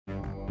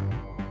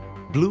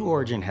Blue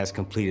Origin has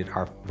completed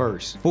our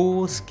first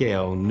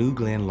full-scale New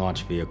Glenn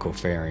launch vehicle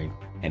fairing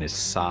and is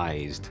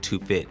sized to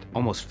fit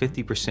almost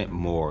 50%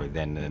 more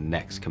than the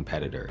next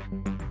competitor.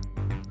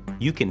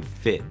 You can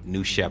fit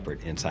New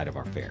Shepard inside of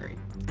our fairing.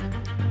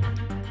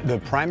 The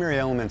primary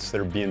elements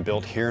that are being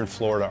built here in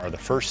Florida are the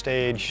first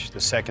stage,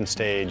 the second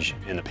stage,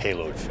 and the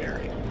payload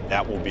fairing.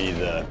 That will be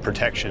the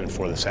protection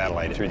for the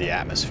satellite through the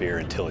atmosphere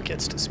until it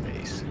gets to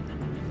space.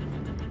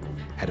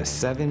 At a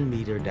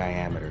 7-meter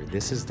diameter,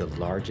 this is the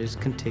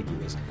largest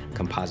contiguous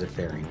composite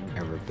fairing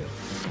ever built.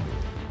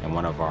 And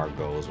one of our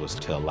goals was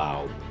to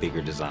allow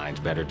bigger designs,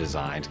 better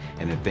designs,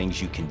 and the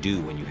things you can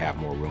do when you have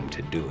more room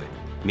to do it.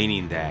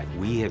 Meaning that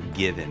we have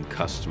given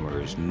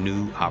customers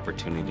new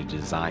opportunity to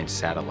design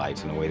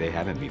satellites in a way they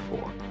haven't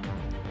before.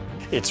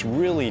 It's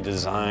really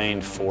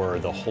designed for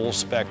the whole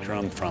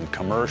spectrum, from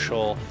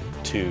commercial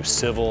to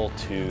civil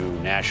to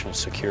national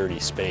security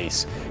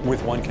space,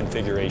 with one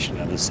configuration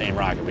of the same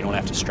rocket. We don't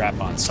have to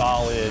strap on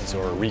solids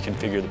or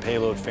reconfigure the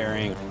payload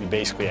fairing. We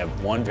basically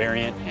have one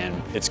variant,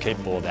 and it's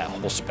capable of that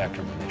whole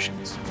spectrum of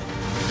missions.